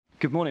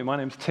Good morning, my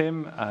name's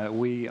Tim.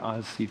 We,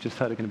 as you've just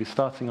heard, are going to be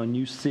starting our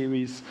new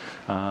series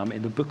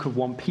in the book of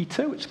 1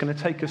 Peter, which is going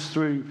to take us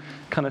through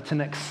kind of to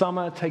next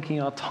summer, taking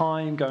our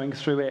time, going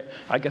through it,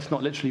 I guess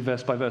not literally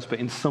verse by verse, but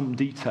in some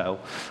detail.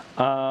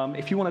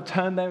 If you want to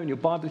turn there in your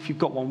Bible, if you've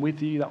got one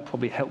with you, that'll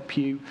probably help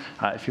you.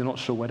 If you're not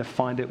sure where to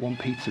find it, 1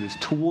 Peter is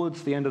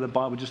towards the end of the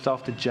Bible, just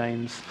after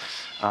James,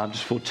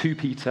 just before 2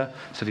 Peter.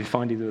 So if you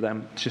find either of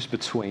them, it's just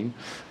between.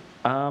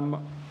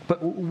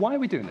 But why are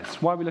we doing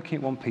this? Why are we looking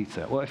at 1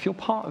 Peter? Well, if you're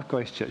part of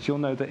Grace Church, you'll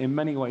know that in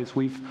many ways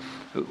we've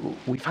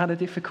had a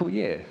difficult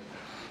year.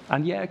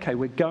 And yeah, okay,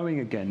 we're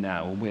going again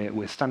now, and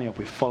we're standing up,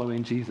 we're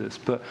following Jesus.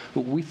 But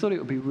we thought it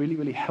would be really,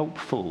 really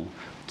helpful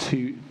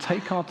to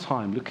take our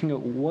time looking at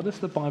what does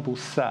the Bible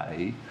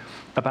say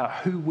about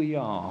who we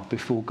are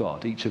before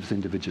God, each of us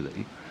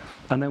individually.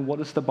 And then what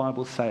does the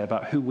Bible say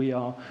about who we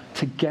are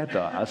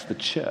together as the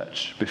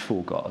church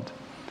before God?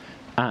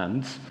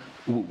 And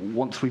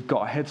once we've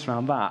got our heads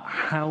around that,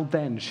 how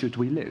then should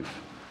we live?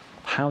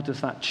 How does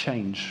that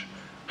change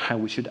how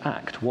we should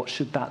act? What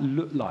should that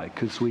look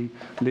like as we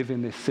live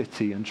in this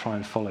city and try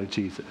and follow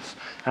Jesus?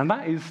 And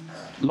that is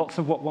lots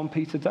of what 1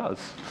 Peter does.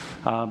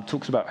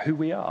 Talks about who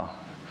we are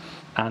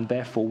and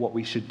therefore what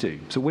we should do.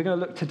 So we're going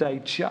to look today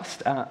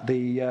just at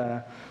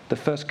the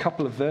first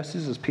couple of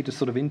verses as Peter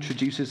sort of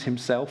introduces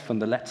himself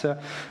and the letter,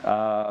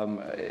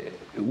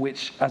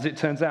 which, as it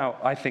turns out,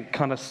 I think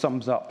kind of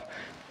sums up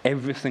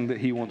everything that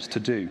he wants to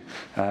do.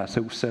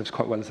 So it serves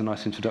quite well as a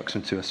nice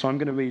introduction to us. So I'm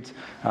going to read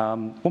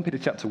 1 Peter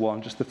chapter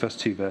 1, just the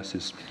first 2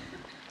 verses.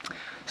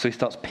 So he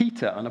starts,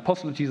 Peter, an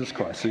apostle of Jesus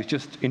Christ. So he's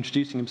just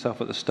introducing himself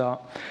at the start.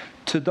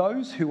 To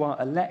those who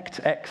are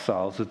elect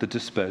exiles of the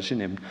dispersion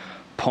in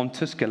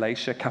Pontus,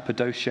 Galatia,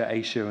 Cappadocia,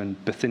 Asia,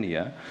 and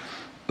Bithynia,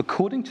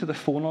 according to the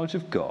foreknowledge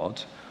of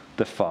God,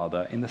 the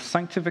Father, in the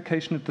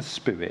sanctification of the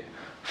Spirit,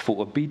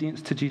 for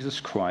obedience to Jesus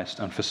Christ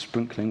and for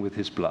sprinkling with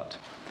his blood.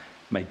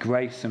 May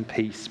grace and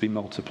peace be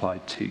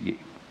multiplied to you.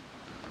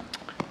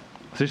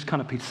 So this is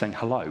kind of Peter saying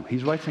hello.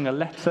 He's writing a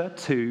letter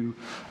to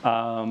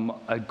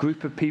a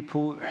group of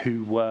people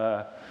who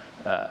were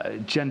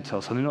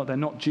Gentiles. So they're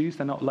not Jews.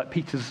 They're not like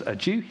Peter's a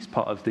Jew. He's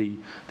part of the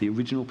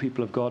original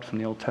people of God from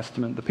the Old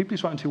Testament. The people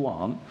he's writing to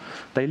aren't.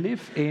 They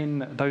live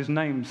in those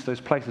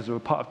places are a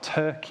part of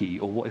Turkey,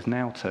 or what is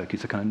now Turkey.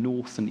 So kind of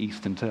north and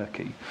eastern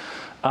Turkey.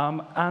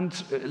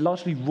 And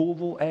largely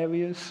rural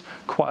areas,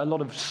 quite a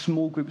lot of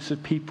small groups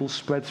of people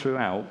spread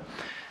throughout.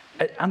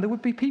 And there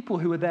would be people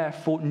who were there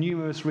for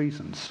numerous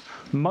reasons.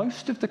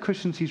 Most of the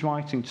Christians he's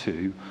writing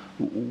to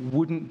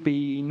wouldn't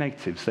be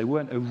natives. They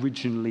weren't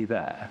originally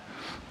there.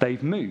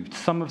 They've moved.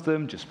 Some of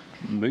them just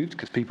moved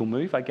because people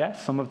move, I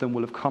guess. Some of them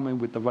will have come in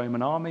with the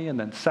Roman army and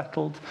then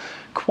settled.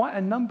 Quite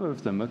a number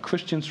of them are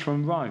Christians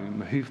from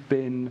Rome who've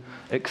been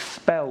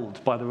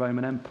expelled by the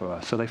Roman emperor.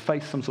 So they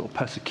faced some sort of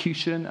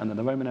persecution, and then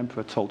the Roman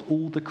emperor told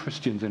all the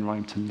Christians in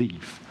Rome to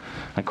leave.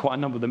 And quite a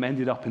number of them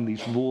ended up in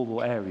these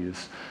rural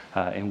areas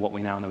in what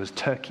we now know as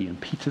Turkey, and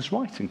Peter's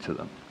writing to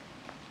them.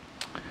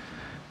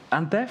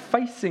 And they're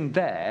facing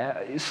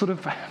there sort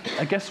of,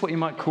 I guess, what you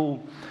might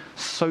call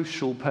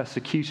social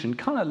persecution,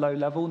 kind of low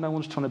level. No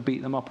one's trying to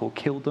beat them up or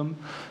kill them.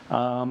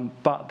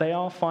 But they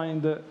are finding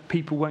that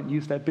people won't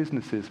use their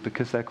businesses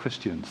because they're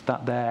Christians,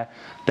 that their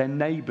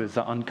neighbours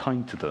are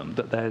unkind to them,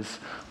 that there's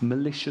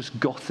malicious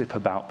gossip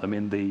about them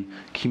in the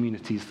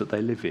communities that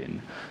they live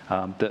in,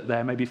 that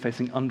they're maybe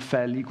facing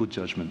unfair legal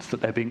judgments,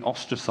 that they're being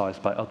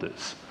ostracised by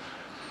others.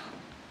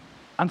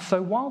 And so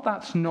while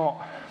that's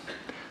not,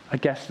 I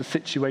guess, the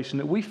situation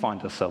that we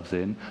find ourselves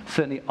in,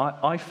 certainly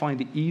I find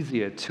it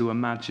easier to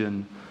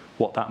imagine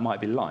what that might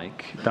be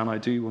like than I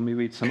do when we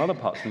read some other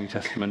parts of the New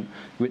Testament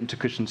written to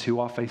Christians who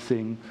are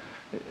facing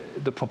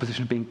the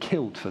proposition of being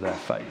killed for their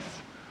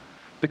faith.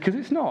 Because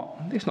it's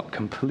not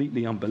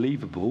completely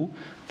unbelievable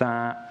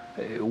that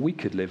we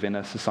could live in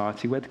a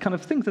society where the kind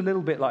of things a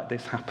little bit like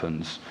this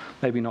happens,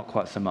 maybe not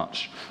quite so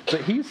much.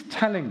 But he's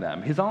telling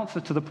them his answer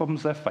to the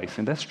problems they're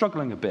facing. They're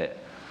struggling a bit.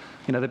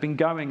 You know, they've been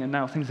going and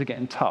now things are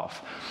getting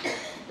tough.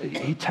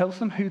 He tells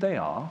them who they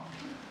are,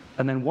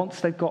 and then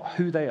once they've got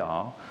who they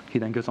are, he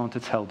then goes on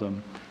to tell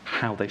them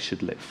how they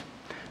should live.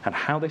 And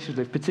how they should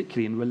live,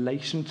 particularly in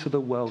relation to the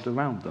world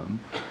around them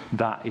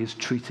that is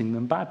treating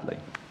them badly.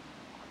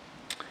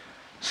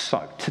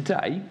 So,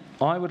 today,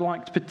 I would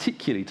like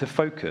particularly to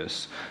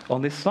focus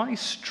on this slightly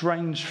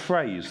strange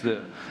phrase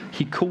that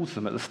he calls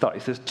them at the start.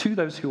 He says, to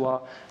those who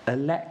are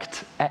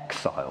elect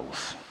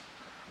exiles,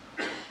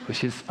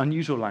 which is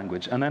unusual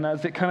language. And then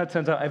as it kind of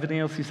turns out, everything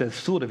else he says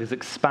sort of is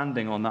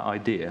expanding on that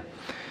idea.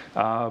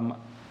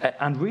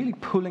 And really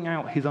pulling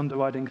out his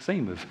underwriting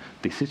theme of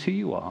this is who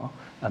you are.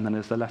 And then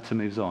as the letter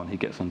moves on, he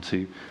gets on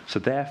to, so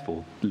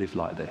therefore, live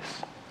like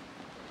this.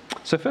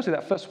 So firstly,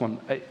 that first one,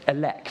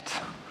 elect,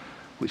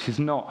 which is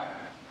not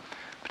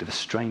a bit of a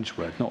strange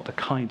word, not the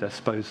kind, I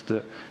suppose,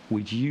 that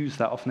we'd use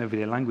that often in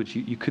everyday language.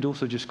 You could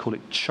also just call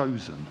it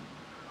chosen.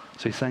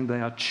 So he's saying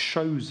they are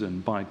chosen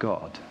by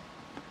God.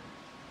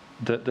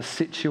 That the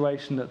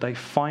situation that they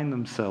find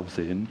themselves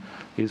in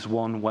is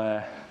one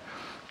where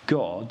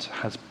God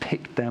has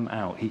picked them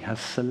out. He has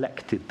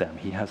selected them.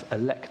 He has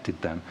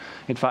elected them.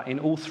 In fact, in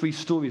all three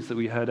stories that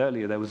we heard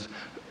earlier, there was,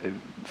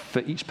 for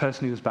each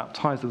person who was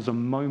baptized, there was a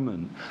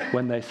moment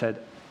when they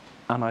said,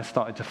 and I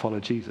started to follow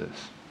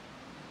Jesus.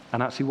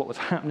 And actually what was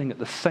happening at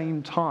the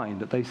same time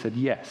that they said,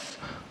 yes,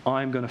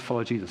 I'm going to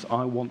follow Jesus.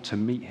 I want to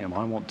meet him.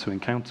 I want to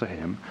encounter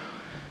him.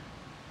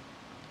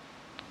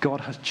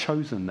 God has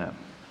chosen them.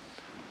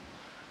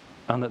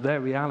 And that their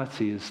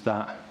reality is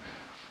that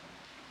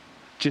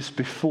just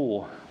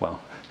before, well,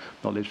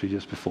 not literally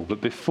just before,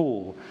 but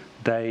before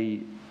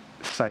they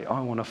say, I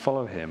want to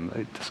follow him,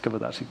 they discover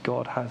that actually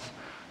God has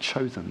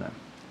chosen them.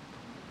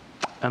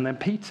 And then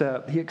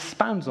Peter, he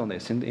expands on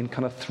this in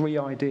kind of three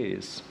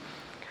ideas.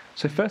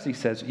 So first he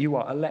says, you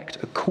are elect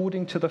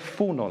according to the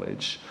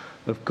foreknowledge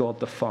of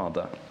God the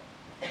Father.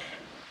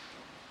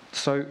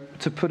 So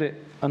to put it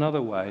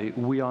another way,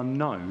 we are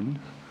known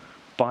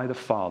by the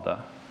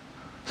Father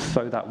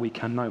so that we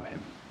can know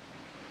him.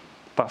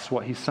 That's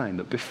what he's saying,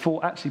 that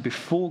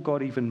before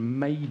God even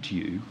made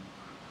you,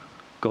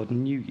 God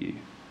knew you.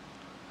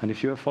 And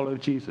if you're a follower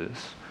of Jesus,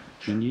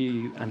 he knew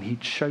you and he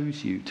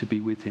chose you to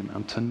be with him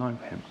and to know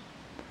him.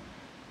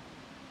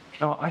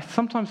 Now, I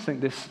sometimes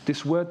think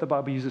this word the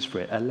Bible uses for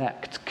it,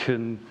 elect,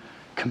 can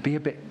be a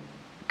bit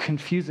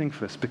confusing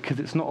for us because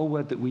it's not a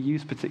word that we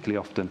use particularly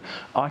often.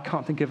 I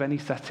can't think of any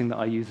setting that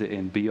I use it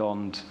in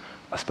beyond,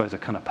 I suppose, a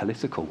kind of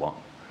political one,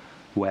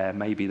 where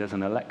maybe there's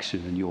an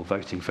election and you're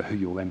voting for who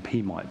your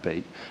MP might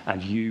be,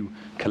 and you,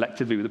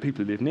 collectively with the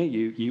people who live near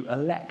you, you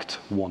elect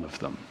one of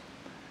them.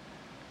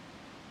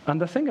 And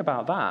the thing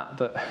about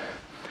that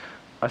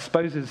I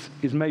suppose is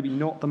maybe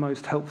not the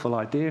most helpful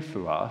idea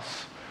for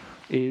us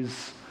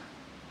is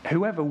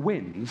whoever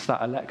wins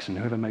that election,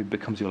 whoever maybe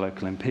becomes your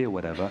local MP or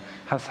whatever,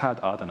 has had,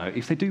 I don't know,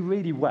 if they do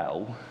really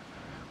well,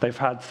 they've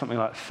had something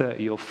like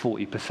 30 or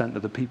 40%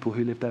 of the people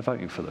who live there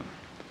voting for them.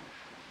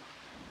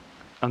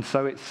 And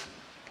so it's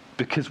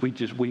because we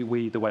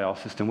the way our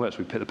system works,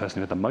 we pick the person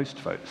who had the most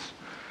votes.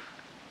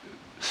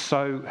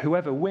 So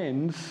whoever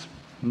wins,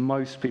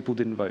 most people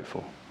didn't vote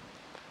for.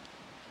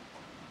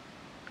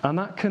 And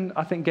that can,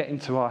 I think, get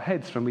into our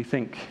heads when we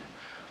think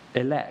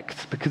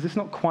elect, because it's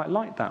not quite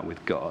like that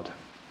with God.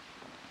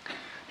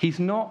 He's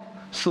not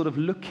sort of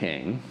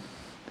looking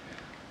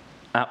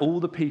at all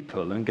the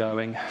people and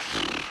going,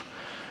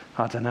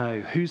 I don't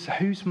know,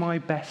 who's my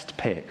best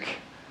pick?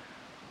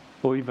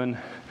 Or even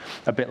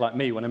a bit like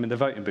me when I'm in the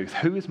voting booth,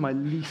 who is my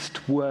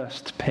least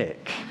worst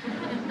pick?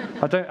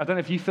 I don't know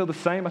if you feel the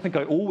same. I think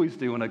I always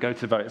do when I go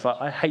to vote. It's like,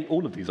 I hate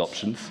all of these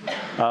options.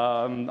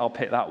 I'll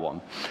pick that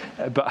one.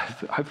 But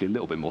hopefully a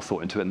little bit more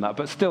thought into it than that.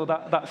 But still,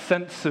 that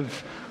sense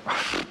of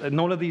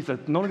none of these are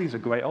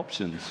great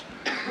options.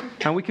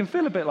 And we can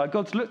feel a bit like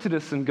God's looked at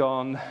us and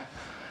gone,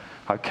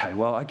 okay,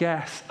 well, I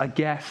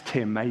guess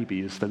Tim maybe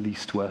is the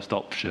least worst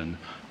option.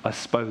 I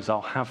suppose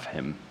I'll have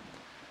him.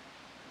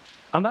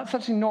 And that's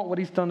actually not what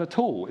he's done at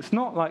all. It's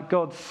not like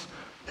God's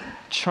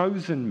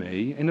chosen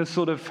me in a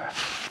sort of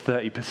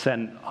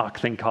 30% I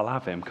think I'll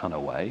have him kind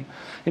of way.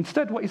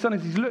 Instead, what he's done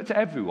is he's looked at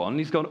everyone and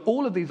he's gone,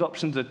 all of these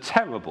options are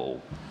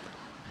terrible,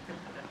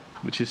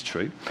 which is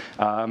true.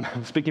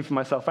 I'm speaking for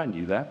myself and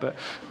you there,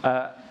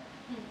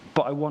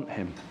 but I want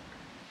him.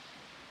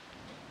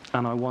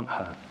 And I want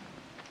her.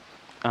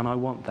 And I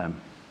want them.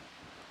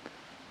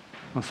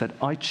 I said,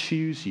 I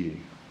choose you.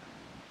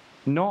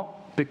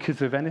 Not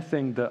because of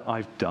anything that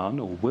I've done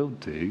or will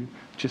do,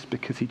 just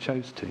because he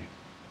chose to.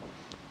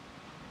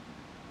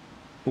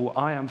 Or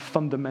I am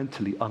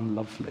fundamentally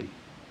unlovely.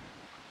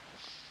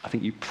 I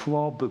think you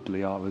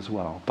probably are as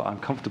well, but I'm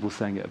comfortable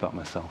saying it about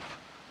myself.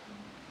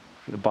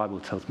 The Bible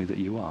tells me that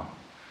you are.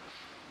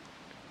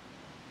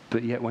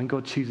 But yet when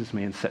God chooses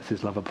me and sets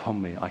his love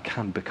upon me, I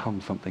can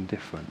become something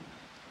different.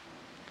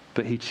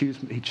 But he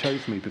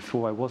chose me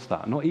before I was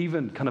that. Not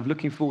even kind of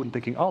looking forward and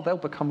thinking, oh, they'll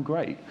become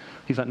great.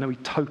 He's like, no, he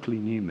totally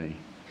knew me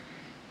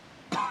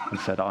and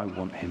said, I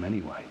want him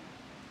anyway.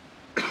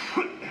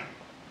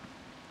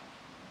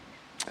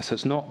 So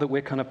it's not that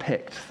we're kind of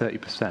picked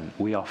 30%.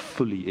 We are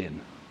fully in.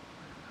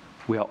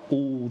 We are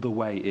all the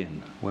way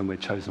in when we're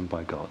chosen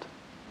by God.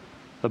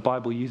 The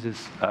Bible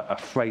uses a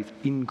phrase,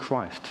 in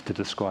Christ, to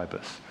describe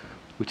us,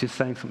 which is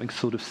saying something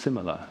sort of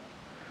similar.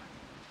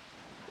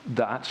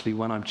 That actually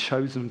when I'm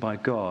chosen by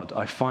God,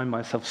 I find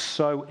myself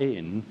so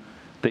in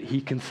that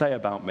he can say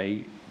about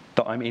me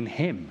that I'm in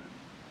him.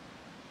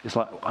 It's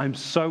like I'm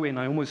so in,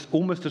 I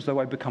almost as though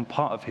I become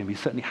part of him. He's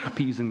certainly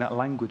happy using that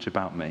language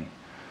about me.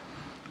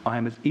 I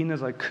am as in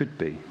as I could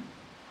be.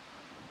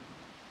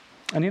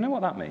 And you know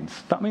what that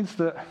means? That means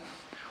that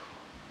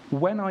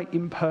when I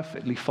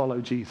imperfectly follow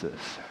Jesus,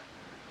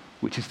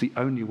 which is the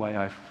only way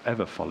I've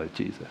ever followed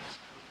Jesus,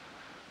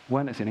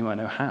 when it's the only way I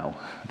know how,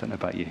 I don't know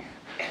about you,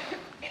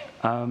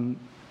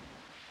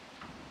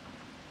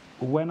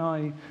 when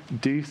I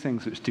do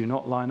things which do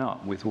not line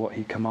up with what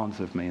he commands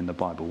of me in the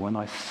Bible, when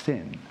I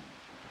sin,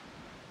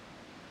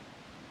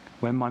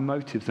 when my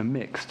motives are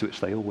mixed,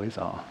 which they always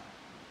are,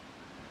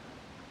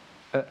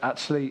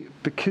 actually,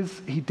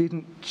 because he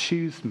didn't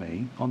choose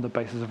me on the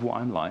basis of what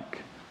I'm like,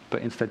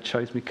 but instead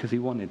chose me because he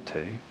wanted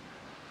to,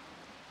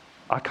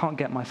 I can't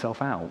get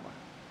myself out.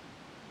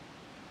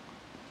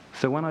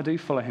 So when I do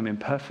follow him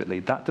imperfectly,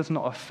 that does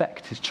not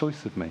affect his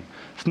choice of me.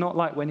 It's not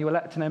like when you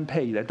elect an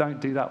MP, they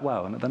don't do that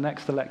well, and at the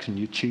next election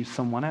you choose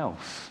someone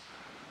else,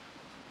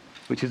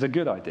 which is a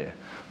good idea.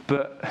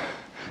 But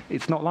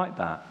it's not like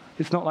that.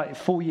 It's not like in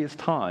 4 years'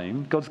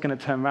 time, God's going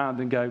to turn around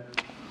and go,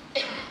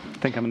 I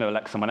think I'm going to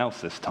elect someone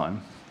else this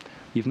time.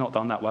 You've not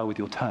done that well with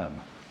your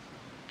term.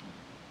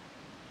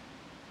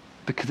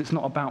 Because it's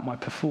not about my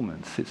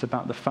performance. It's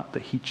about the fact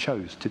that he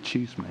chose to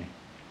choose me.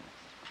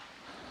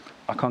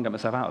 I can't get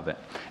myself out of it.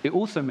 It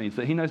also means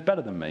that he knows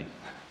better than me.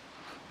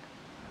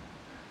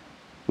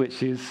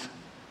 Which is,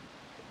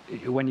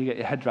 when you get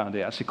your head around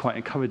it, actually quite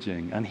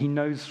encouraging. And he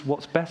knows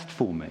what's best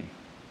for me.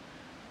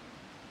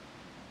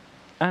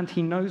 And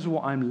he knows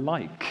what I'm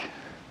like.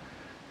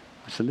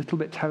 It's a little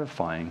bit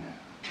terrifying.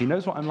 He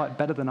knows what I'm like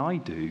better than I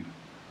do.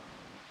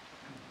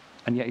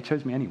 And yet he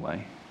chose me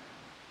anyway.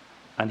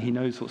 And he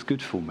knows what's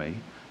good for me.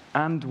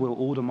 And will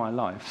order my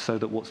life so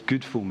that what's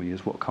good for me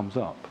is what comes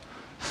up.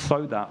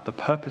 So that the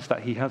purpose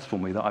that he has for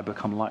me, that I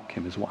become like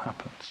him, is what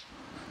happens.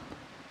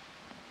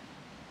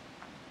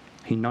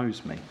 He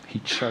knows me. He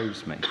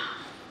chose me.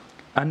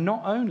 And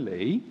not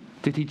only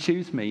did he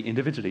choose me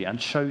individually and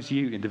chose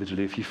you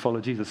individually if you follow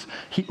Jesus,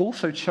 he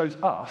also chose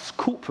us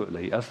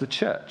corporately as the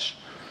church.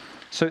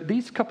 So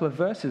these couple of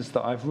verses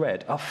that I've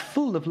read are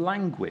full of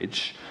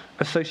language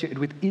associated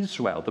with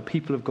Israel, the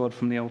people of God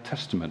from the Old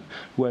Testament.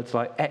 Words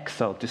like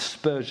exile,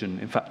 dispersion,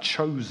 in fact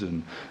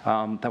chosen,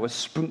 that was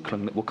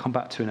sprinkling, that we'll come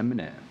back to in a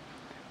minute.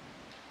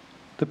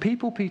 The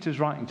people Peter's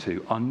writing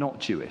to are not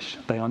Jewish.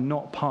 They are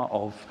not part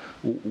of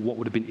what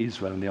would have been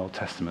Israel in the Old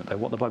Testament. They're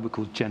what the Bible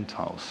calls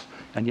Gentiles.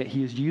 And yet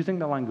he is using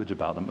the language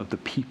about them of the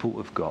people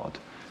of God.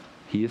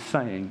 He is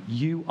saying,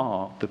 you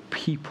are the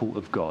people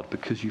of God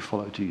because you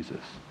follow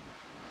Jesus.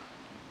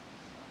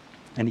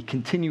 And he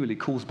continually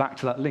calls back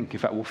to that link. In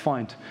fact, we'll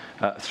find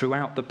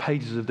throughout the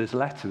pages of this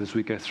letter as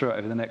we go through it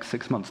over the next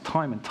 6 months,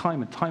 time and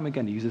time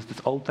again, he uses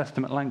this Old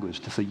Testament language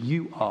to say,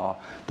 you are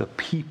the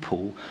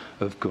people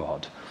of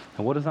God.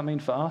 And what does that mean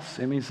for us?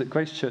 It means that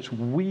Grace Church,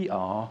 we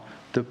are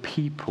the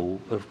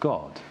people of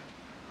God.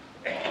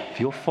 If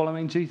you're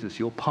following Jesus,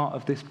 you're part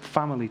of this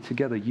family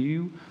together.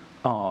 You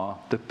are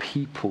the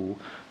people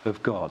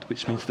of God,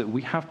 which means that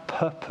we have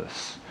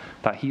purpose,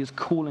 that he is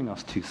calling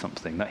us to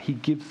something, that he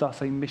gives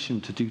us a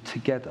mission to do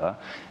together,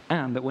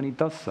 and that when he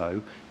does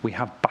so, we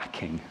have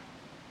backing.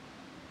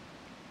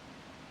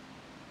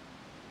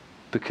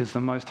 Because the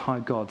Most High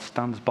God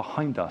stands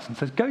behind us and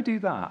says, go do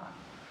that.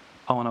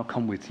 Oh, and I'll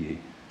come with you.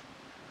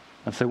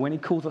 And so when he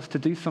calls us to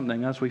do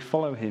something, as we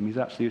follow him, he's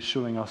actually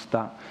assuring us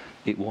that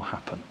it will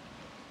happen.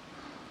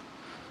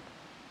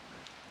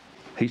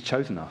 He's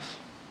chosen us.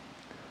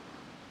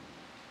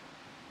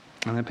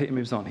 And then Peter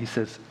moves on. He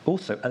says,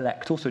 also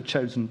elect, also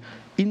chosen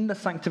in the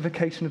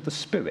sanctification of the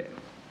Spirit.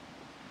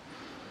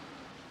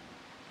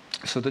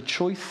 So the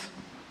choice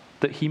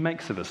that he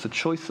makes of us, the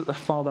choice that the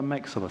Father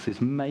makes of us,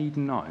 is made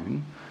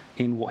known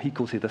in what he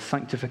calls here the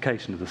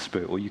sanctification of the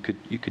Spirit, or you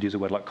could use a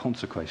word like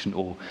consecration,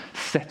 or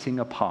setting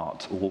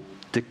apart, or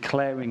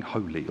declaring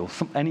holy, or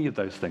any of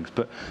those things.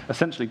 But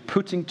essentially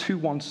putting to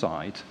one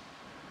side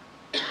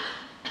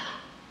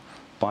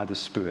by the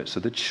Spirit. So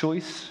the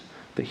choice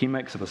that he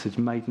makes of us is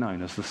made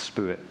known as the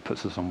Spirit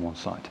puts us on one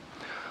side.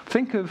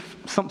 Think of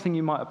something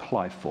you might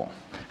apply for.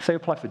 Say you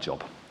apply for a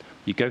job.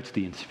 You go to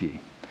the interview.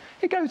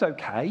 It goes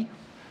okay,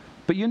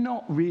 but you're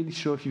not really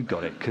sure if you've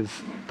got it, because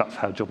that's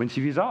how job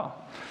interviews are.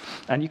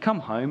 And you come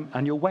home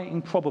and you're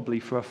waiting probably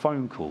for a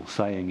phone call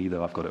saying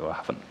either I've got it or I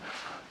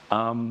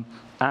haven't.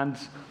 And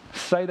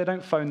say they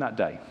don't phone that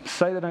day.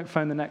 Say they don't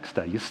phone the next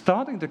day. You're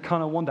starting to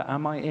kind of wonder,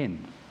 am I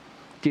in?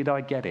 Did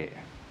I get it?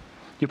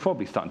 You're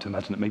probably starting to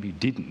imagine that maybe you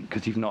didn't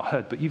because you've not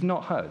heard, but you've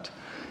not heard.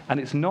 And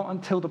it's not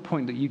until the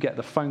point that you get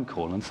the phone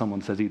call and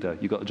someone says either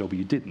you got the job or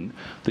you didn't,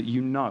 that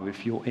you know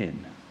if you're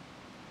in.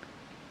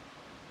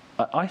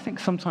 I think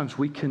sometimes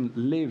we can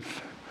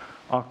live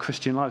our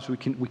Christian lives, we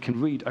can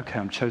read, okay,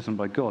 I'm chosen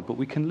by God, but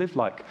we can live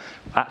like,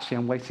 actually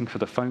I'm waiting for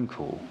the phone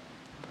call.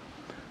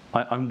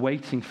 I'm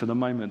waiting for the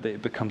moment that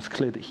it becomes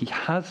clear that he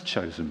has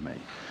chosen me,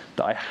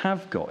 that I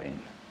have got in.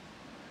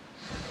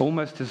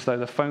 Almost as though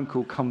the phone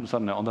call comes, I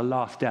don't know, on the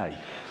last day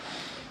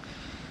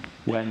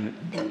when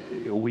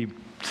we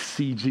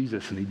see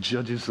Jesus and he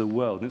judges the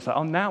world. And it's like,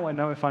 oh, now I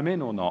know if I'm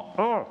in or not.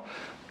 Oh.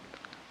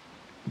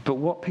 But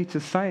what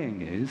Peter's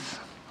saying is,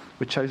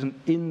 we're chosen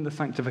in the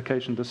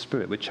sanctification of the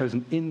Spirit. We're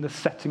chosen in the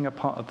setting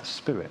apart of the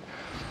Spirit.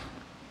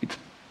 It's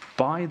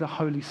by the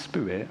Holy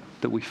Spirit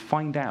that we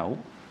find out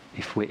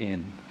if we're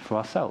in for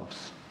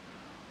ourselves.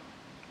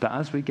 That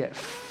as we get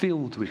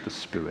filled with the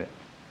Spirit,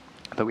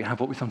 that we have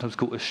what we sometimes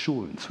call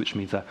assurance, which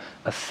means a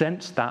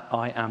sense that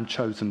I am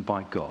chosen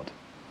by God.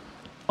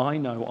 I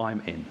know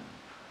I'm in.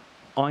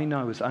 I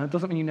know, and it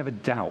doesn't mean you never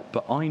doubt,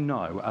 but I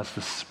know as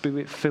the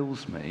Spirit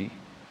fills me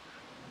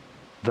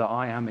that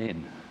I am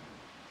in.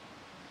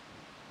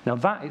 Now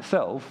that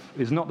itself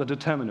is not the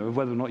determiner of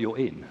whether or not you're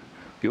in.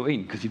 You're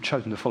in because you've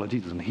chosen to follow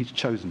Jesus and he's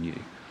chosen you.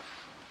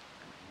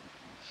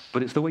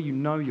 but it's the way you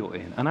know you're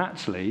in. And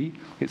actually,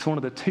 it's one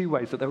of the two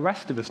ways that the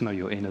rest of us know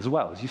you're in as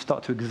well. As you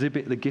start to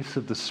exhibit the gifts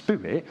of the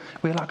Spirit,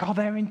 we're like, oh,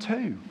 they're in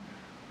too.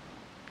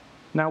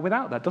 Now,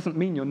 without that, doesn't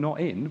mean you're not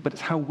in, but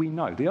it's how we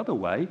know. The other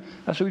way,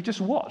 as we've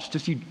just watched,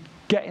 as you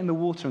get in the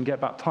water and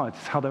get baptized,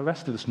 it's how the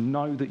rest of us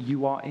know that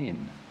you are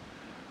in.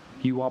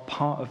 You are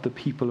part of the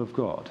people of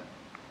God.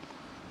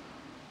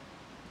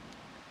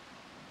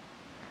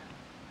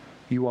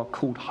 You are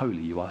called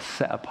holy. You are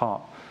set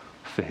apart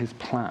for his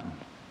plan.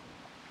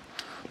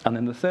 And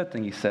then the third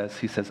thing he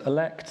says,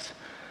 elect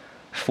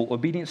for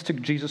obedience to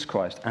Jesus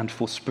Christ and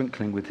for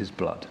sprinkling with his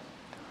blood.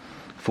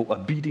 For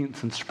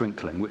obedience and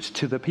sprinkling, which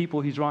to the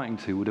people he's writing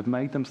to would have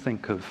made them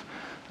think of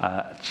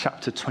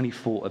chapter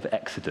 24 of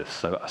Exodus.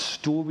 So a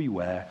story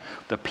where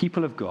the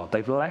people of God,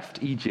 they've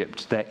left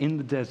Egypt, they're in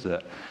the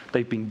desert,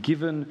 they've been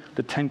given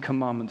the 10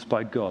 Commandments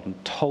by God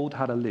and told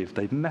how to live.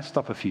 They've messed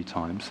up a few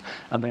times,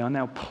 and they are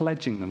now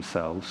pledging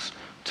themselves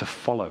to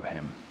follow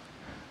him,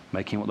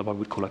 making what the Bible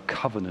would call a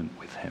covenant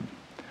with him.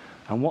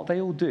 And what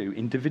they all do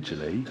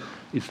individually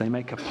is they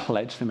make a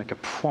pledge, they make a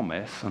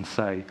promise and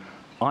say,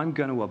 I'm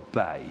going to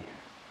obey.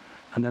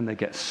 And then they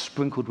get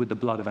sprinkled with the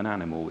blood of an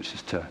animal, which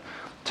is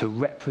to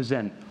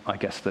represent, I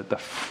guess, the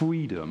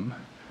freedom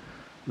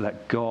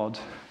that God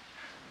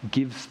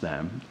gives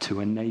them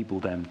to enable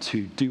them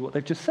to do what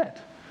they've just said.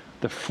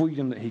 The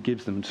freedom that he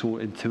gives them to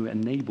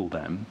enable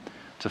them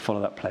to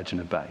follow that pledge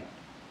and obey.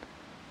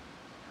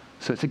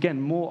 So it's,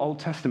 again, more Old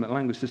Testament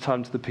language this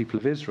time to the people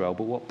of Israel,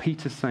 but what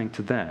Peter's saying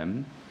to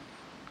them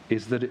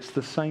is that it's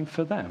the same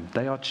for them.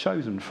 They are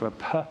chosen for a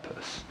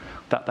purpose,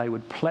 that they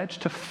would pledge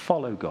to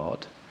follow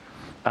God,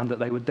 and that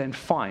they would then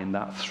find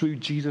that through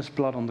Jesus'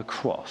 blood on the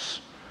cross,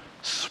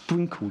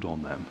 sprinkled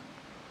on them,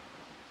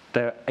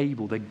 they're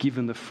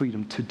given the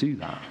freedom to do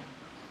that,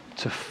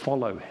 to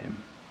follow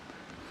him.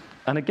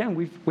 And again,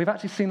 we've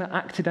actually seen that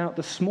acted out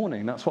this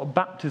morning. That's what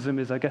baptism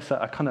is, I guess,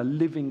 a kind of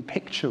living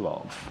picture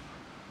of.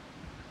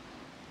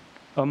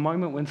 A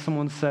moment when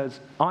someone says,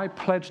 I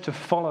pledge to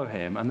follow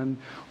him, and then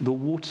the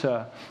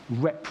water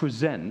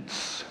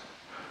represents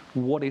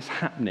what is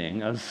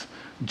happening as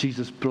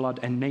Jesus'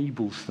 blood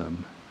enables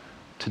them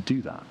to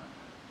do that.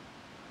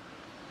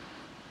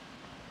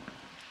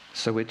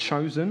 So we're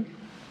chosen,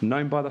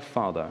 known by the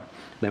Father,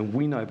 then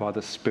we know by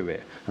the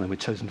Spirit, and then we're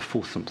chosen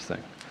for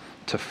something,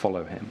 to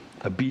follow him.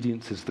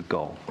 Obedience is the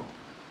goal.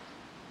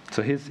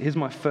 So here's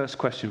my first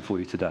question for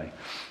you today.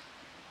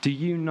 Do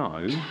you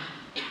know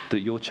that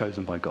you're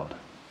chosen by God?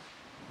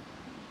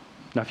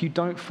 Now, if you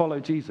don't follow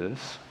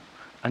Jesus,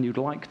 and you'd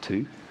like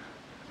to,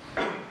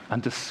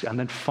 and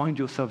then find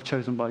yourself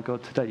chosen by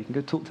God today, you can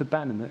go talk to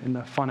Ben in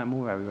the Find Out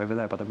More area over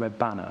there by the red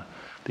banner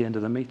at the end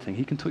of the meeting.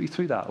 He can talk you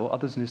through that, or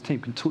others in his team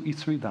can talk you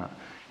through that,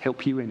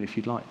 help you in if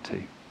you'd like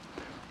to.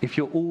 If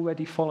you're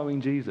already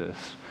following Jesus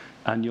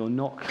and you're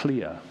not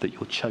clear that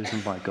you're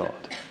chosen by God,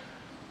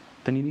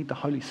 then you need the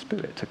Holy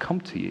Spirit to come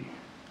to you,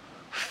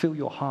 fill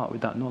your heart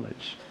with that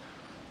knowledge.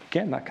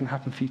 Again, that can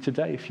happen for you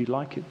today if you'd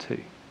like it to.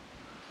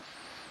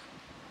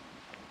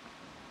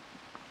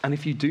 And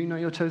if you do know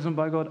you're chosen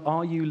by God,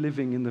 are you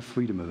living in the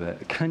freedom of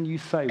it? Can you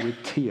say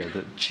with Tia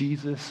that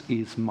Jesus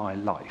is my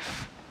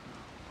life?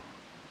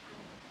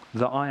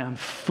 That I am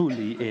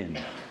fully in?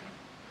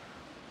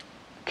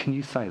 Can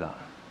you say that?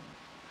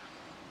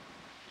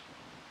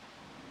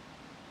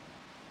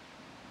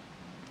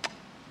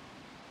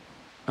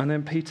 And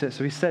then Peter,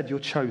 so he said you're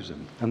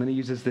chosen. And then he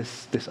uses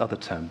this other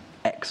term,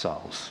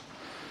 exiles.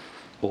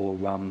 Or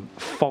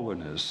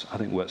foreigners, I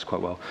think works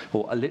quite well.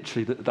 Or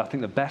literally, I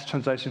think the best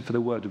translation for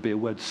the word would be a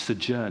word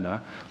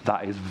sojourner.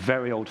 That is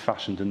very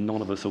old-fashioned and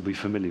none of us will be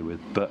familiar with.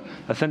 But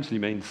essentially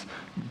means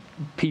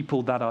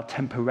people that are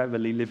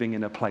temporarily living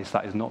in a place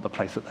that is not the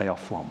place that they are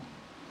from.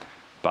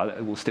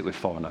 But we'll stick with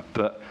foreigner.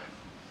 But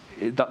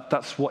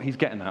that's what he's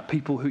getting at.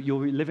 People who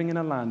you're living in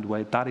a land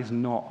where that is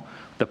not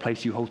the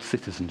place you hold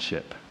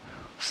citizenship.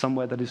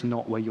 Somewhere that is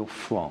not where you're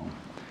from.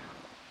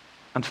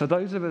 And for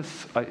those of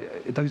us,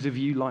 those of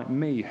you like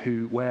me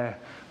where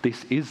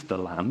this is the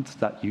land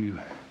that you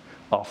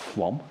are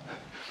from,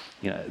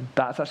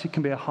 that actually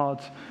can be a hard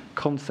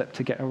concept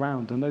to get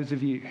around. And those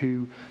of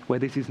you where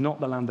this is not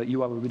the land that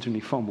you are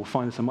originally from, will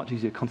find this a much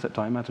easier concept,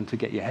 I imagine, to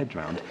get your head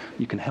around.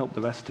 You can help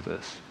the rest of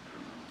us.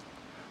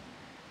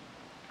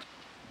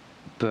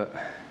 But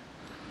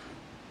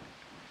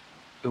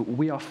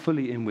we are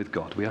fully in with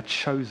God. We are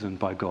chosen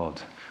by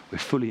God. We're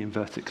fully in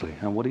vertically.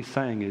 And what he's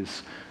saying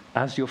is,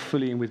 as you're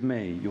fully in with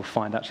me, you'll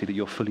find actually that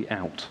you're fully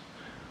out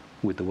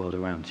with the world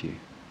around you.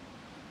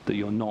 That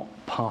you're not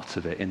part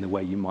of it in the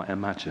way you might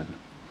imagine.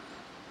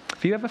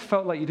 Have you ever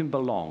felt like you didn't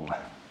belong?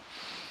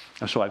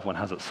 I'm sure everyone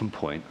has at some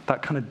point.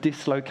 That kind of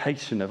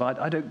dislocation of,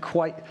 I don't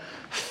quite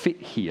fit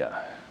here.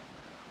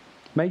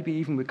 Maybe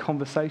even with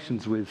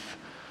conversations with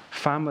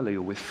family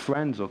or with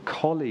friends or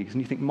colleagues,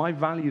 and you think, my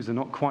values are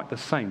not quite the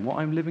same. What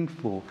I'm living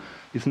for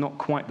is not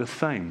quite the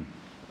same.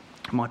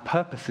 My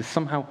purpose is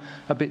somehow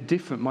a bit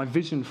different. My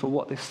vision for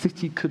what this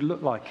city could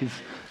look like is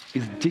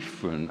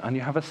different. And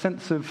you have a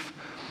sense of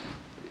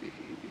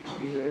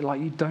like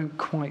you don't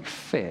quite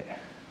fit.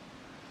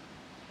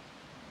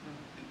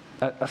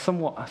 a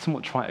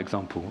somewhat trite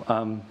example.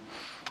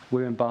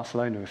 We were in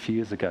Barcelona a few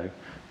years ago.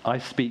 I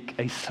speak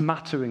a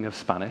smattering of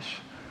Spanish.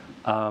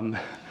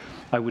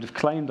 I would have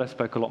claimed I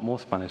spoke a lot more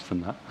Spanish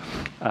than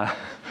that.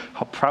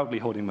 Proudly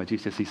holding my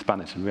GCSE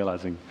Spanish and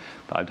realizing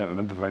that I don't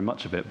remember very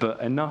much of it,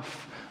 but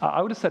enough,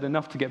 I would have said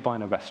enough to get by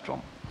in a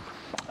restaurant.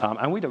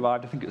 And we'd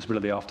arrived, I think it was middle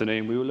of the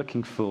afternoon. We were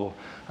looking for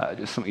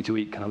just something to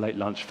eat, kind of late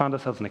lunch, found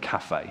ourselves in a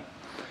cafe.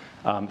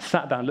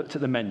 Sat down, looked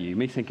at the menu,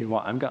 me thinking,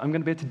 right, I'm going to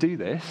be able to do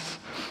this.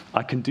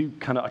 I can do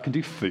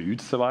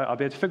food, so I'll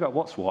be able to figure out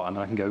what's what, and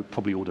I can go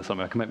probably order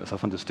something. I can make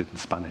myself understood in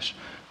Spanish.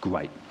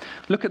 Great.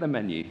 Look at the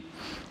menu,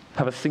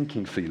 have a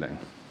sinking feeling.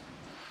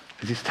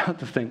 Because you start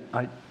to think,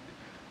 I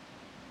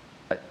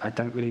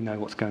don't really know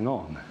what's going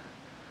on.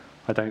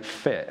 I don't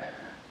fit.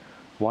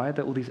 Why are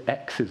there all these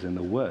X's in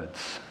the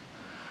words?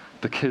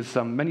 Because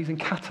menu's in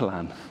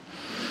Catalan.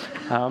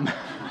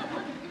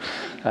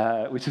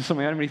 Which is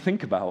something I didn't really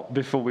think about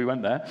before we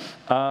went there.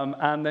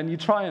 And then you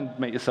try and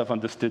make yourself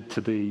understood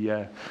to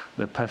the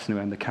person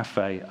who owned the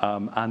cafe.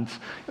 And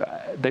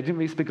they didn't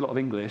really speak a lot of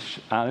English,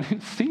 and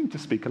it seemed to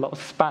speak a lot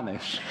of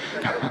Spanish.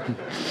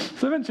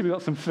 So eventually we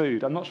got some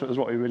food. I'm not sure it was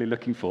what we were really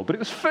looking for, but it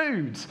was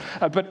food.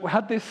 But we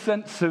had this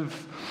sense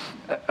of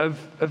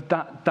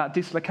that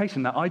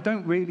dislocation, that I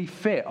don't really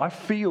fit. I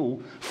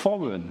feel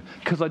foreign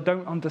because I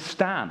don't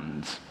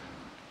understand.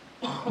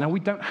 Now, we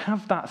don't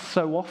have that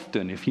so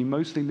often if you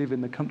mostly live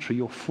in the country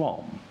you're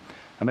from.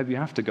 And maybe you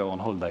have to go on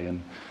holiday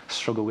and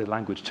struggle with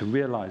language to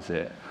realize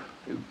it.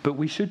 But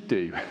we should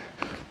do,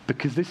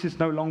 because this is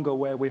no longer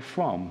where we're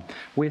from.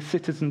 We're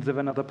citizens of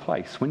another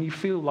place. When you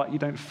feel like you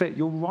don't fit,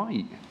 you're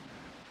right.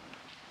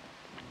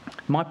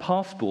 My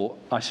passport,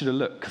 I should have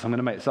looked, because I'm going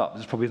to make this up.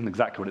 This probably isn't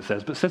exactly what it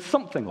says, but it says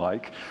something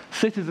like,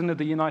 citizen of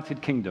the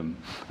United Kingdom,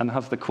 and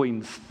has the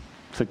Queen's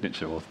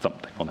signature or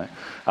something on it.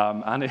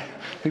 And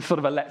it's sort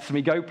of a lets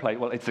me go place.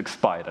 Well, it's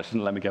expired. I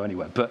shouldn't let me go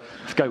anywhere, but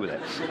let's go with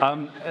it.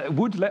 It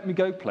would let me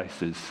go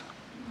places.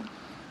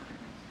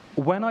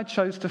 When I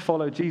chose to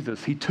follow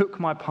Jesus, he took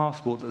my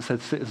passport that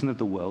said citizen of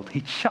the world,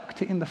 he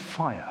chucked it in the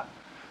fire,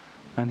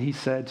 and he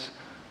said,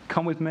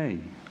 come with me,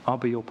 I'll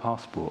be your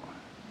passport.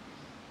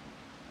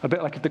 A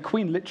bit like if the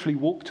Queen literally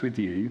walked with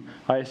you,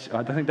 I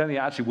don't think it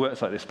actually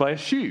works like this, but I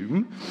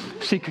assume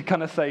she could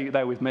kind of say,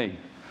 there with me,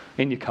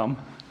 in you come.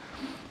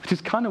 Which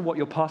is kind of what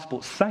your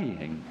passport's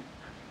saying.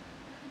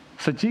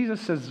 So Jesus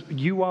says,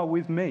 you are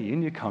with me,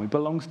 in you come. It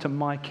belongs to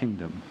my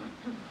kingdom.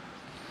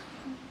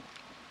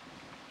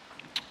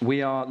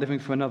 We are living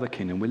for another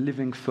kingdom. We're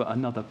living for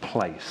another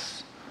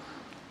place.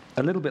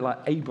 A little bit like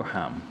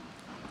Abraham,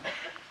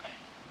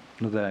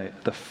 one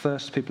of the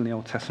first people in the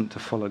Old Testament to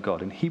follow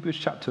God. In Hebrews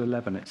chapter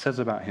 11, it says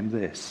about him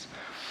this: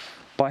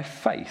 by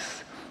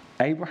faith,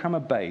 Abraham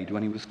obeyed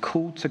when he was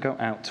called to go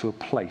out to a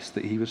place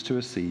that he was to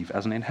receive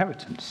as an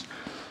inheritance.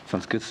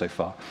 Sounds good so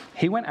far.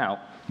 He went out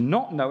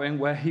not knowing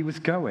where he was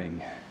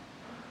going.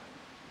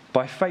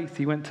 By faith,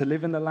 he went to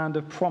live in the land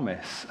of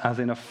promise, as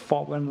in a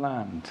foreign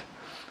land,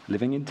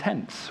 living in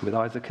tents with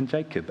Isaac and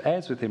Jacob,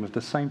 heirs with him of the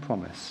same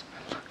promise.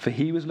 For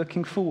he was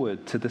looking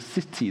forward to the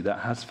city that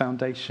has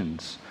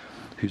foundations,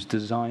 whose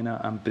designer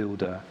and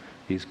builder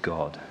is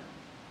God.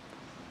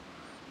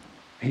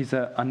 He's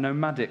a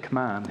nomadic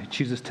man who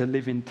chooses to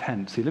live in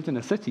tents. He lived in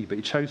a city, but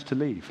he chose to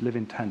live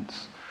in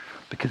tents,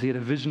 because he had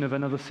a vision of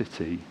another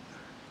city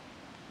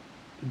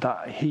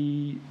that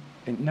he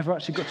never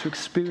actually got to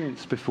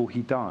experience before he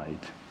died,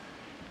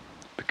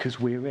 because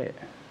we're it.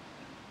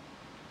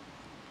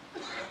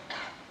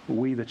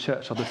 We, the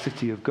church, are the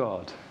city of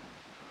God.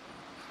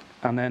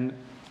 And then,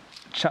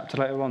 chapter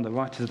later on, the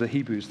writer of the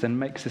Hebrews then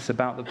makes this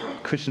about the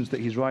Christians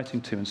that he's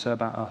writing to, and so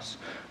about us.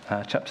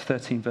 Chapter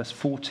 13, verse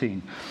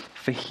 14.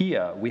 For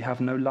here we have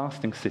no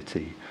lasting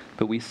city,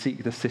 but we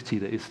seek the city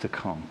that is to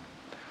come.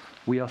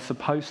 We are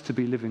supposed to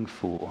be living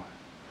for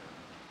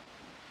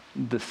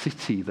the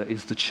city that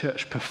is the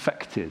church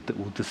perfected, that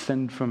will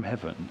descend from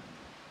heaven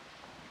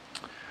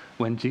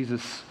when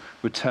Jesus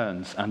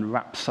returns and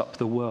wraps up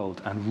the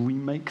world and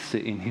remakes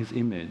it in his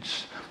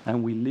image,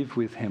 and we live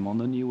with him on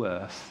the new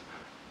earth,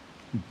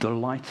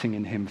 delighting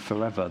in him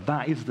forever.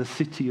 That is the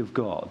city of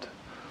God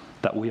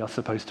that we are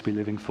supposed to be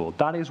living for.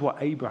 That is what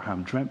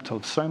Abraham dreamt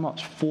of so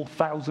much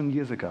 4,000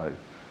 years ago,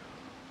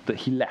 that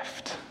he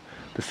left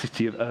the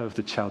city of Ur of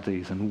the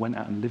Chaldees and went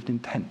out and lived in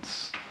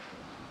tents.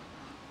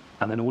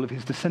 And then all of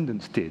his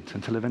descendants did,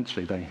 until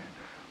eventually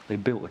they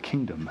built a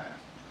kingdom.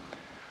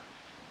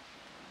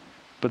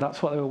 But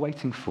that's what they were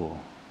waiting for.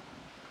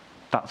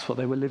 That's what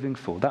they were living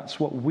for. That's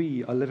what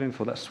we are living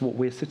for. That's what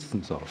we're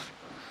citizens of.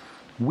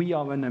 We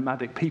are a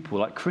nomadic people.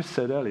 Like Chris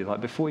said earlier,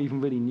 like before he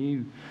even really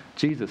knew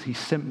Jesus, he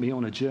sent me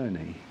on a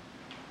journey.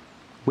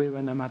 We're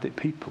a nomadic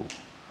people.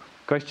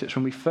 Grace Church,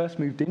 when we first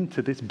moved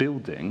into this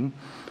building,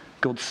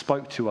 God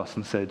spoke to us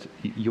and said,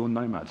 you're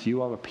nomads.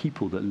 You are a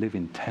people that live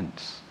in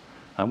tents.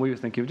 And we were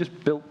thinking, we just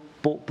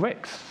bought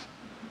bricks.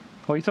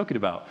 What are you talking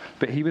about?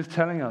 But he was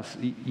telling us,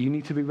 you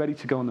need to be ready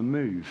to go on the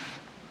move.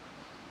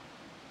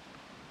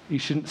 You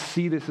shouldn't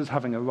see this as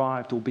having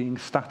arrived or being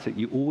static.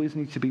 You always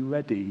need to be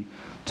ready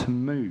to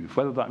move,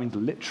 whether that means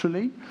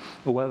literally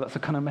or whether that's a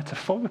kind of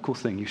metaphorical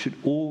thing. You should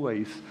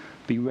always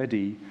be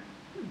ready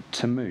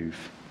to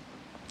move.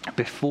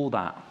 Before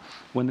that,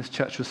 when this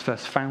church was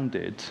first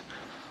founded,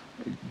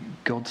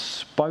 God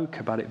spoke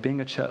about it being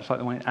a church like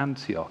the one in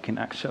Antioch in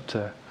Acts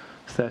chapter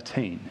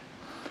 13,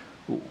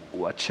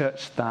 a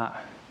church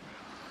that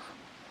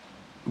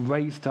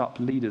raised up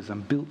leaders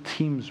and built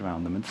teams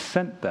around them and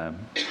sent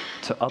them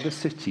to other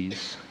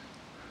cities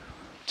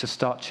to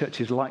start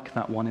churches like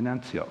that one in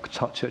Antioch,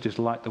 start churches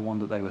like the one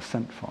that they were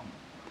sent from.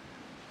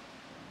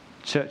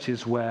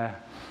 Churches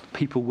where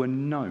people were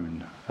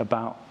known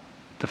about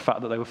the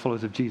fact that they were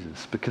followers of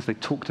Jesus because they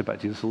talked about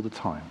Jesus all the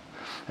time.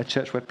 A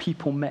church where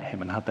people met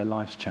him and had their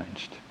lives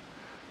changed.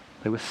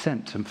 They were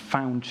sent and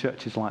found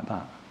churches like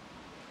that.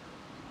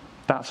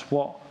 That's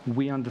what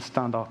we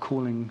understand our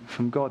calling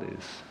from God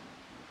is.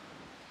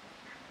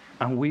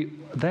 And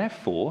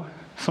therefore,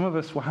 some of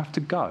us will have to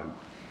go.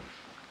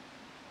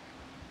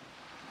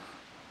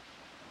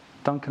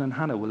 Duncan and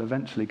Hannah will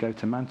eventually go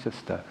to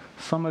Manchester.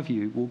 Some of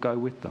you will go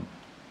with them.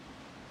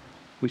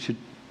 We should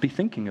be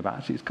thinking about,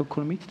 actually, it's God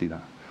calling me to do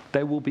that.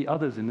 There will be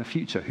others in the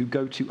future who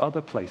go to other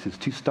places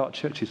to start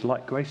churches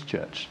like Grace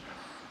Church.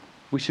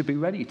 We should be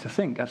ready to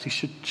think,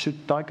 actually, should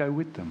I go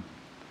with them?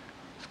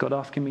 Is God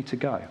asking me to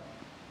go?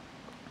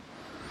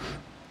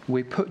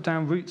 We put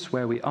down roots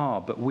where we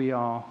are, but we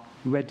are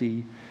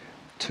ready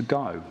to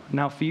go.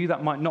 Now, for you,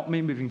 that might not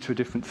mean moving to a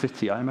different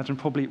city. I imagine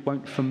probably it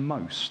won't for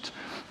most.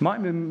 It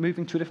might mean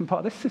moving to a different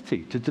part of this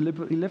city to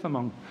deliberately live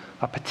among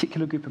a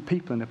particular group of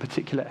people in a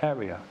particular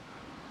area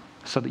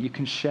so that you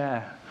can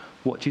share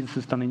what Jesus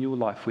has done in your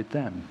life with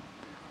them.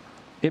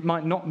 It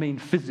might not mean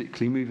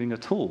physically moving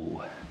at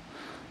all,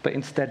 but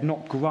instead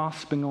not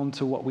grasping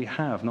onto what we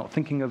have, not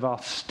thinking of our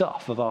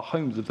stuff, of our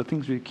homes, of the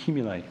things we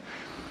accumulate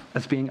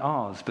as being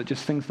ours, but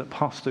just things that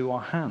pass through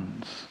our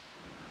hands.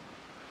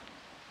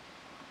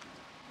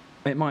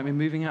 It might mean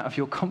moving out of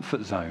your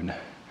comfort zone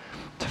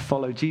to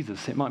follow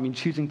Jesus. It might mean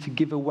choosing to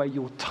give away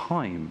your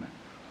time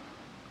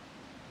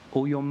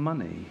or your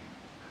money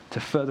to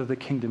further the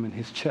kingdom in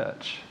his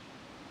church.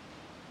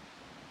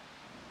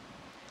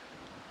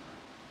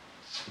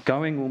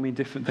 Going will mean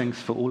different things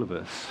for all of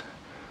us,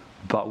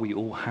 but we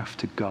all have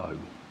to go.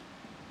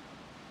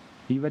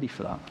 Are you ready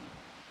for that?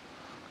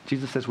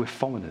 Jesus says we're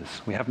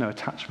foreigners. We have no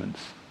attachments.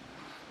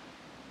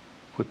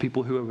 We're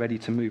people who are ready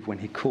to move when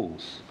he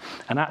calls.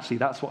 And actually,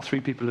 that's what 3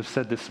 people have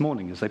said this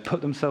morning, is they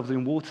put themselves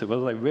in water,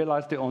 whether they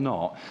realized it or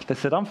not. They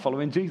said, I'm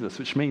following Jesus,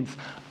 which means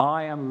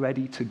I am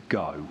ready to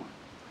go.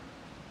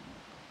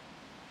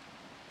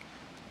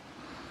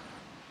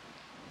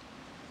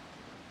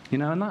 You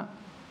know, and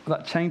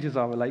that changes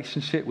our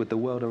relationship with the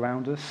world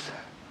around us.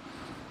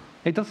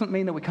 It doesn't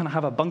mean that we kind of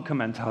have a bunker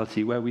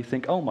mentality where we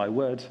think, oh my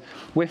word,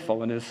 we're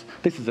foreigners,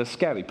 this is a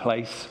scary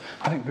place.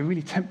 I think it'd be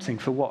really tempting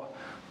for what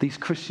these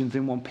Christians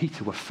in 1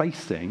 Peter were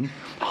facing,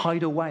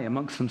 hide away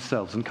amongst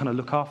themselves and kind of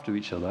look after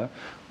each other.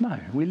 No,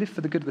 we live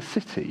for the good of the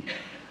city,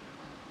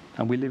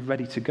 and we live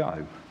ready to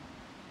go.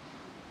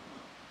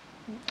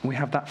 We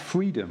have that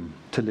freedom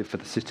to live for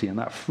the city and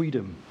that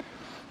freedom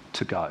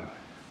to go.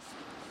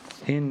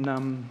 In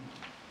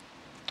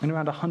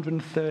around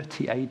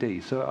 130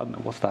 AD, so I don't know,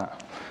 what's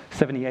that?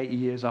 70, 80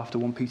 years after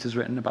 1 Peter's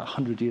written, about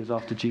 100 years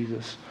after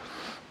Jesus,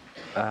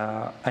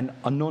 an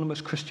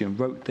anonymous Christian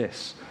wrote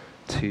this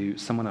to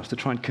someone else to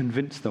try and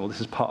convince them, or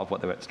this is part of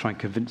what they were to try and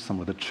convince them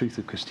of the truth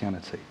of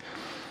Christianity.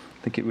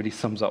 I think it really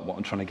sums up what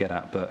I'm trying to get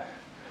at, but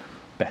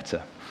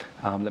better.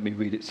 Let me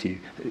read it to you.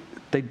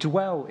 They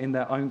dwell in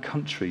their own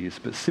countries,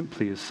 but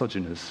simply as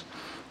sojourners.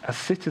 As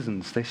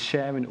citizens, they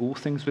share in all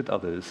things with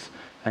others,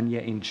 and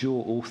yet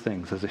endure all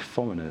things as if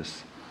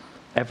foreigners.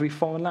 Every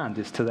foreign land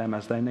is to them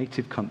as their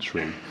native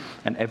country,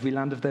 and every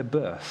land of their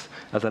birth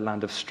as a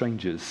land of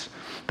strangers.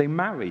 They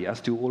marry, as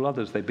do all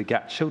others. They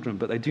begat children,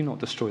 but they do not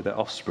destroy their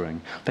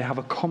offspring. They have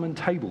a common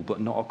table, but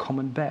not a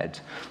common bed.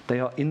 They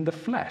are in the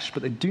flesh,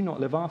 but they do not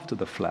live after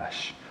the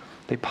flesh.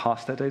 They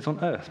pass their days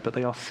on earth, but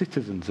they are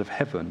citizens of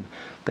heaven.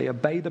 They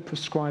obey the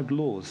prescribed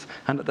laws,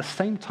 and at the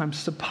same time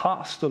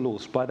surpass the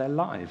laws by their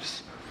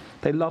lives.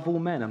 They love all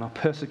men and are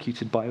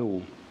persecuted by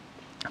all.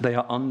 They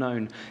are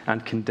unknown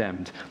and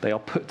condemned. They are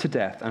put to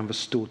death and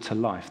restored to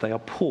life. They are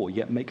poor,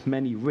 yet make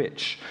many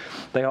rich.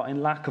 They are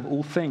in lack of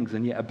all things,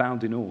 and yet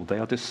abound in all. They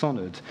are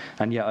dishonored,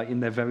 and yet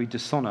in their very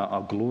dishonor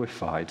are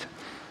glorified.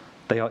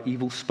 They are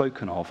evil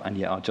spoken of, and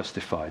yet are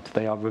justified.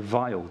 They are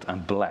reviled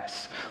and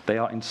blessed. They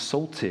are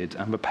insulted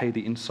and repay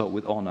the insult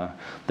with honor.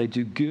 They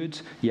do good,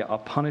 yet are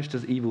punished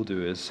as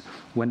evildoers.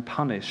 When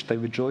punished, they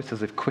rejoice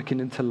as if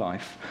quickened into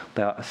life.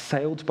 They are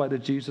assailed by the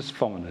Jews as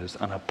foreigners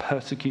and are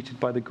persecuted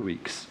by the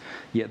Greeks.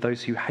 Yet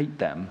those who hate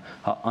them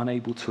are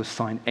unable to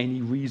assign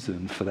any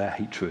reason for their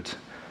hatred.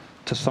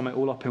 To sum it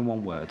all up in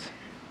one word,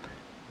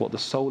 what the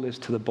soul is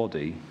to the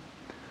body,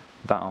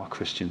 that are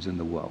Christians in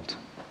the world.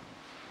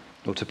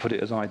 Or to put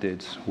it as I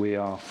did, we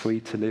are free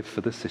to live for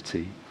the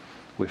city,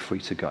 we're free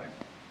to go.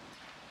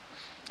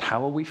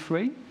 How are we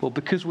free? Well,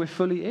 because we're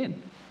fully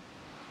in.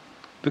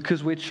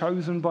 Because we're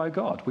chosen by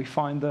God. We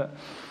find that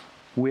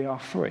we are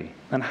free.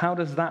 And how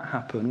does that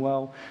happen?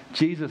 Well,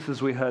 Jesus,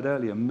 as we heard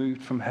earlier,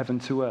 moved from heaven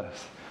to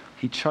earth.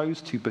 He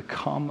chose to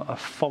become a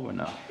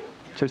foreigner,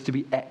 chose to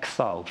be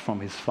exiled from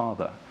his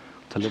Father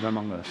to live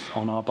among us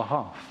on our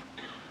behalf.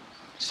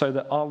 So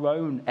that our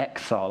own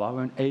exile, our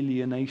own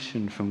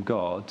alienation from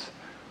God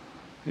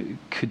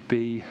could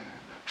be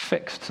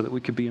fixed, so that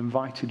we could be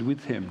invited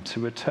with him to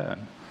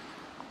return.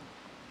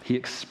 He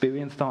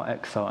experienced our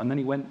exile, and then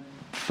he went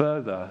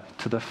further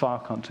to the far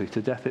country,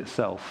 to death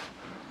itself,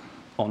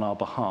 on our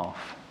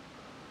behalf,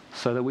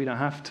 so that we don't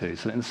have to.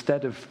 So that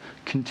instead of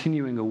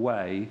continuing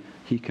away,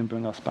 he can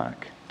bring us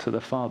back to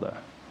the Father.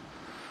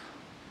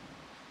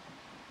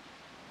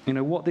 You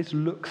know, what this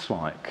looks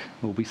like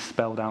will be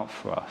spelled out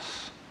for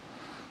us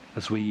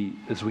as we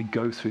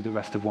go through the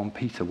rest of 1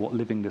 Peter, what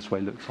living this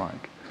way looks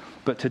like.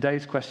 But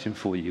today's question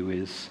for you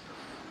is,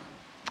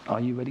 are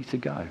you ready to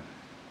go?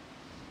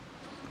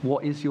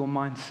 What is your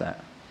mindset?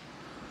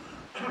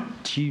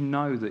 Do you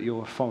know that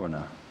you're a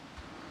foreigner?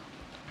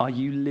 Are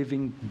you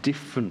living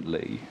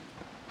differently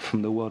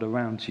from the world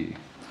around you?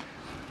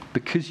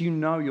 Because you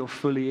know you're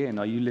fully in,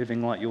 are you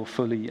living like you're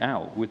fully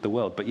out with the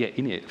world, but yet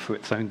in it for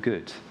its own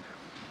good?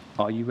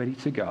 Are you ready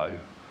to go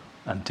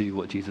and do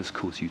what Jesus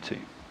calls you to?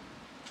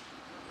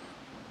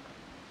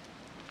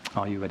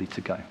 Are you ready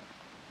to go?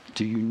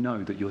 Do you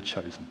know that you're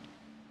chosen?